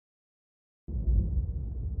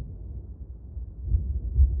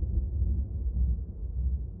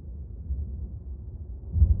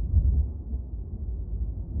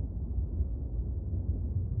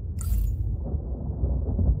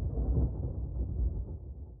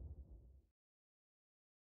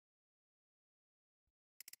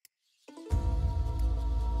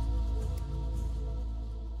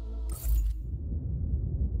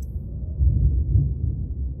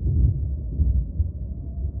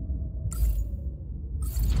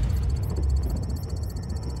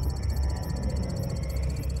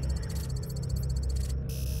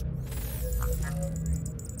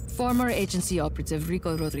Former agency operative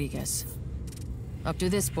Rico Rodriguez. Up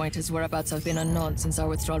to this point, his whereabouts have been unknown since our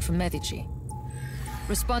withdrawal from Medici.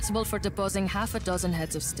 Responsible for deposing half a dozen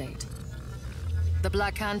heads of state. The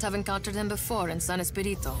Black Hand have encountered him before in San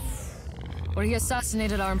Espirito, where he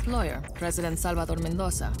assassinated our employer, President Salvador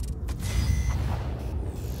Mendoza.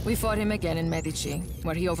 We fought him again in Medici,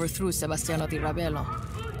 where he overthrew Sebastiano di Ravello.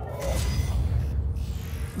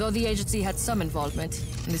 Though the agency had some involvement,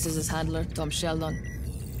 and this is his handler, Tom Sheldon,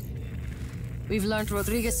 we've learned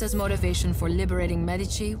Rodriguez's motivation for liberating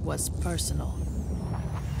Medici was personal.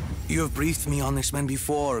 You have briefed me on this man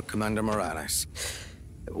before, Commander Morales.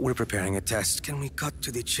 We're preparing a test. Can we cut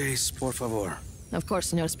to the chase, por favor? Of course,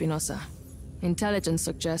 Senor Espinosa. Intelligence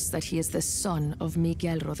suggests that he is the son of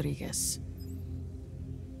Miguel Rodriguez.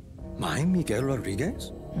 My Miguel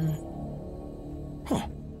Rodriguez? Huh.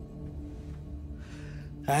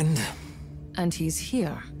 And he's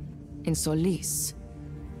here, in Solís,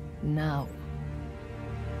 now.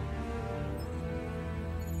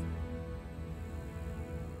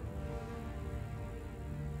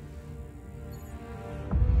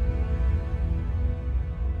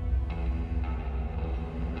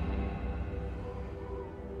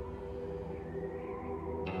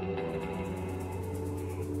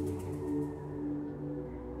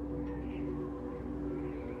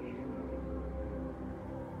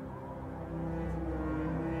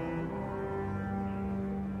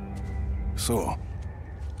 So,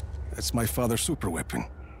 that's my father's superweapon.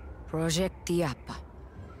 Project Tiapa.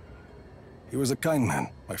 He was a kind man,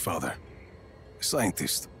 my father. A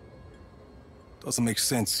scientist. Doesn't make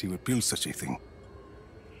sense he would build such a thing.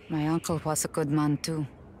 My uncle was a good man too.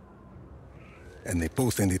 And they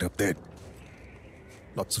both ended up dead.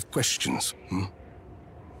 Lots of questions,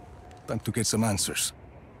 Time to get some answers.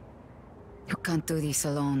 You can't do this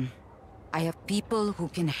alone. I have people who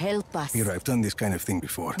can help us. Mira, I've done this kind of thing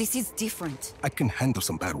before. This is different. I can handle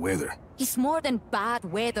some bad weather. It's more than bad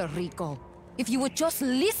weather, Rico. If you would just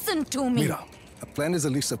listen to me. Mira, a plan is a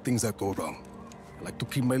list of things that go wrong. I like to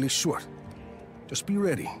keep my list short. Just be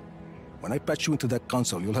ready. When I patch you into that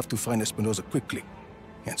console, you'll have to find Espinosa quickly.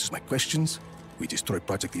 He answers my questions, we destroy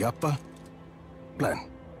Project Iapa. Plan.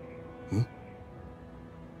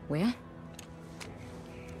 Well?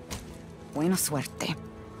 Buena suerte.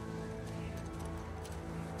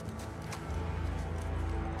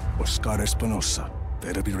 Oscar Espinosa,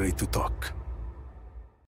 better be ready to talk.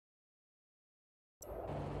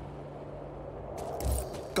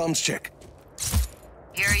 Comms check.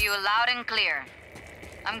 Hear you loud and clear.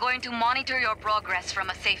 I'm going to monitor your progress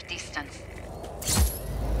from a safe distance.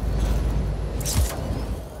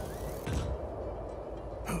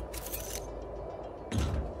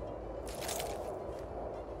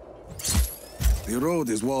 The road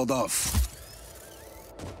is walled off.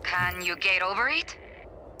 Can you get over it?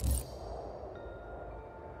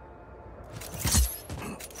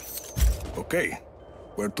 Okay.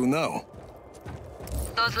 Where to now?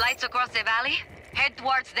 Those lights across the valley? Head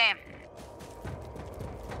towards them.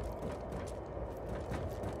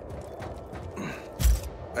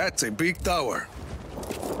 That's a big tower.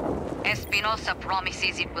 Espinosa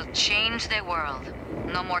promises it will change the world.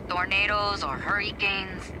 No more tornadoes or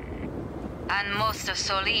hurricanes. And most of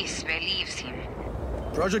Solís believes him.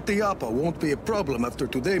 Project Iapa won't be a problem after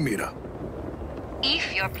today, Mira.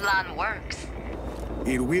 If your plan works.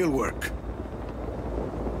 It will work.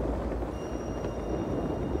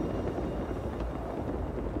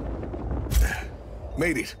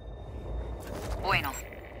 Made it. Bueno.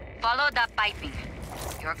 Follow that piping.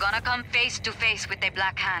 You're gonna come face to face with the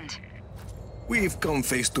Black Hand. We've come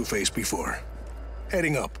face to face before.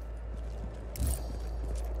 Heading up.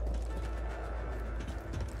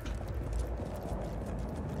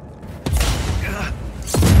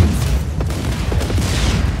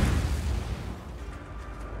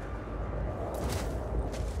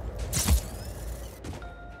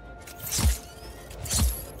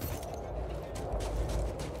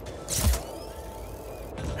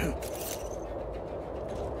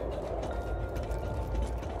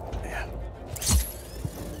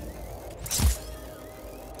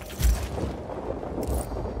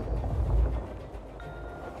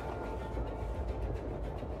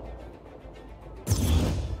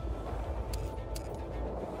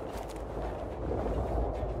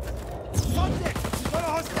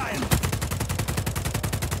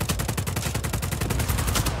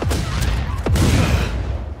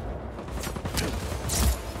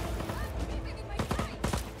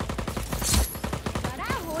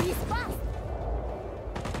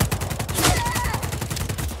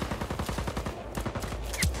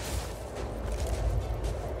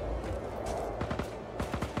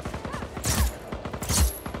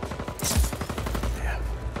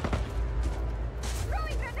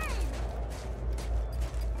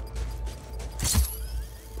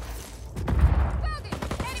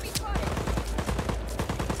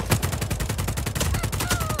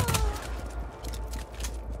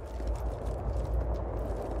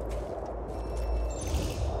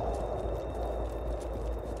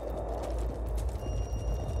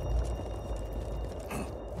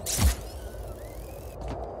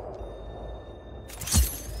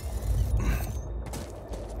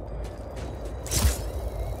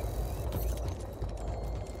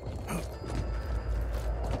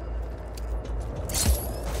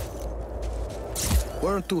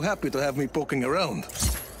 weren't too happy to have me poking around.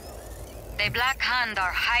 The Black Hand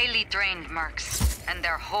are highly trained mercs, and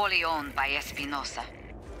they're wholly owned by Espinosa.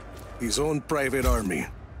 His own private army.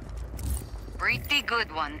 Pretty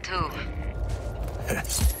good one, too.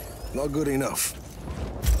 Not good enough.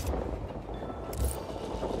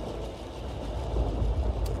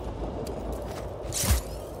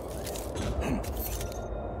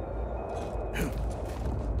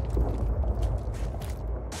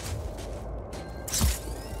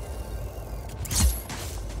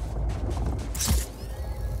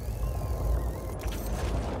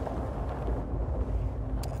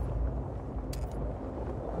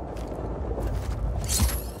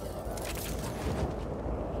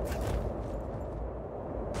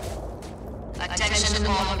 Attention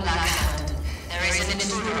all Black Hand. There is an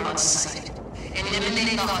intruder on site.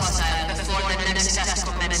 Eliminate the hostile before the next test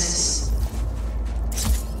commences.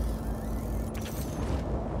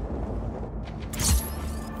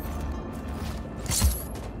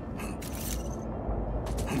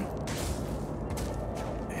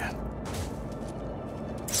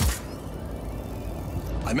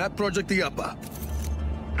 I'm at Project Iapa.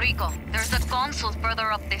 Rico, there's a console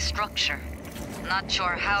further up this structure. Not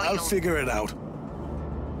sure how I'll you'll... figure it out.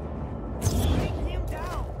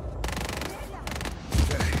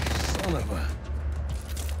 Hey, son of a...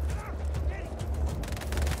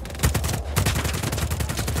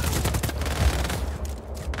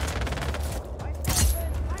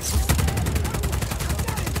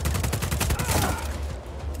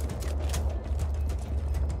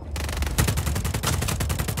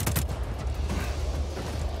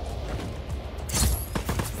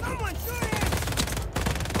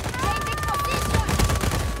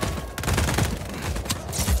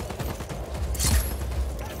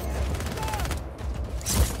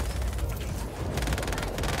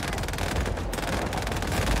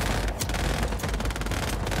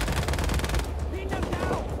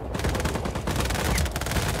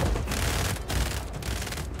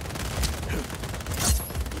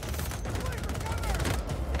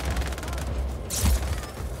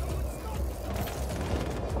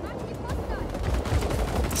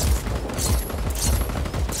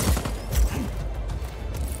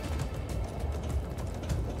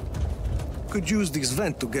 Could use this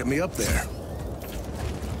vent to get me up there.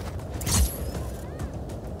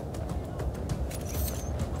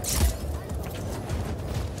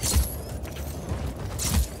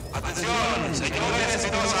 Attenzione, señores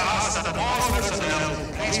Espinosa hasta all personnel,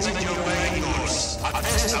 please make your way indoors. A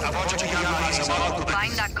test of Project Iapa is about to begin.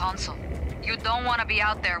 Find that console. You don't want to be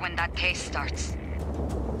out there when that case starts.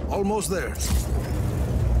 Almost there.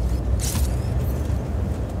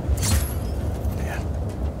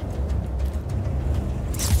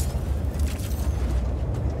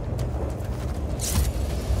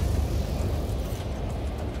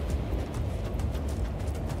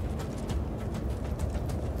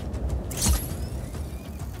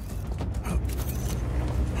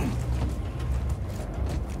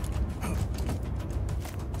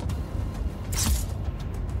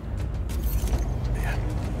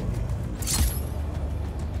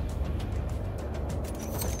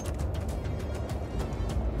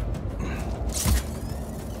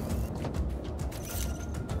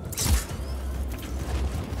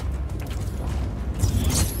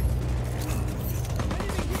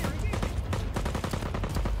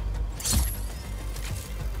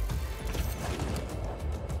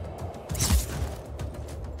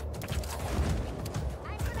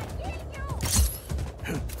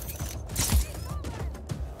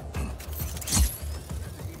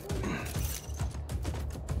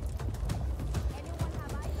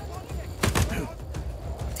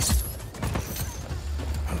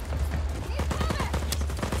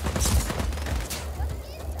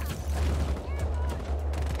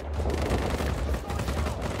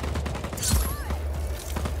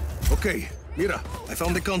 Okay, Mira, I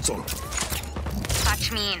found the console.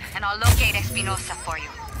 Patch me in, and I'll locate Espinosa for you.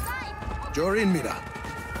 You're in, Mira.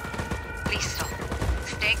 Listo.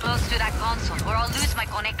 Stay close to that console, or I'll lose my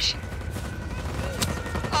connection.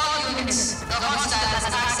 All units, the hostile has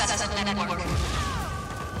access to the network.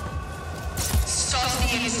 Stop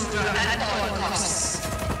the intruder at all costs.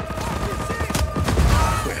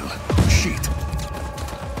 Well, shit.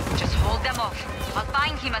 Just hold them off. I'll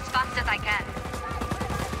find him as fast as I can.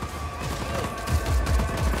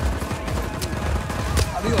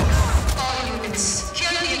 All units,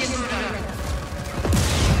 kill the intruder.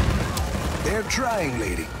 They're trying,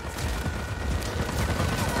 lady.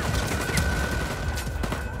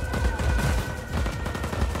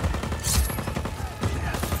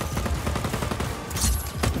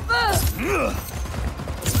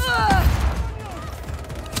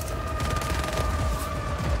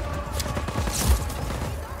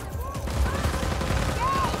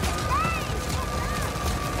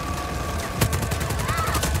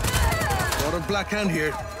 Black Hand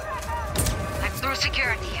here. I'm through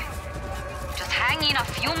security. Just hang in a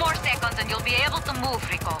few more seconds and you'll be able to move,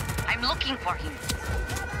 Rico. I'm looking for him.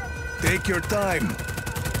 Take your time.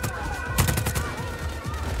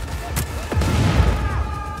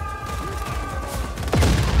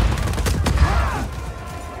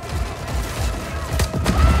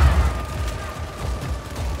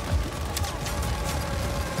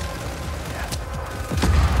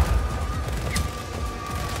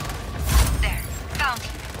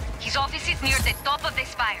 His office is near the top of the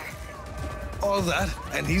spire. All that,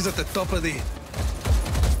 and he's at the top of the...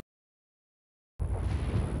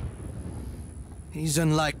 He's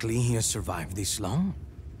unlikely he has survived this long.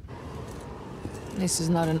 This is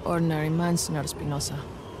not an ordinary man, Senor Espinosa.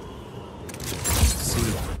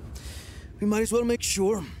 See, we might as well make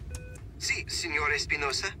sure. Si, Senor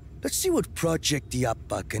Espinosa. Let's see what Project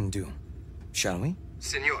Yappa can do, shall we?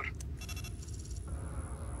 Senor.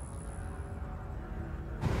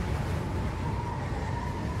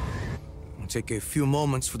 It'll take a few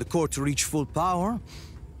moments for the core to reach full power.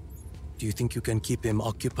 Do you think you can keep him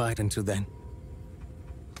occupied until then?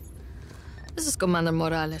 This is Commander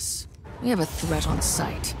Morales. We have a threat on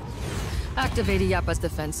sight. Activate Yappa's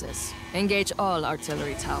defenses. Engage all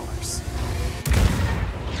artillery towers.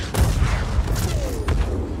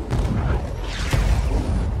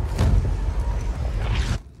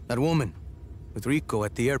 That woman, with Rico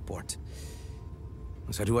at the airport.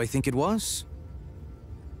 Was that who I think it was?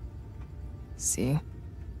 See?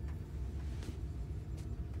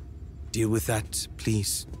 Deal with that,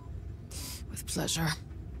 please. With pleasure.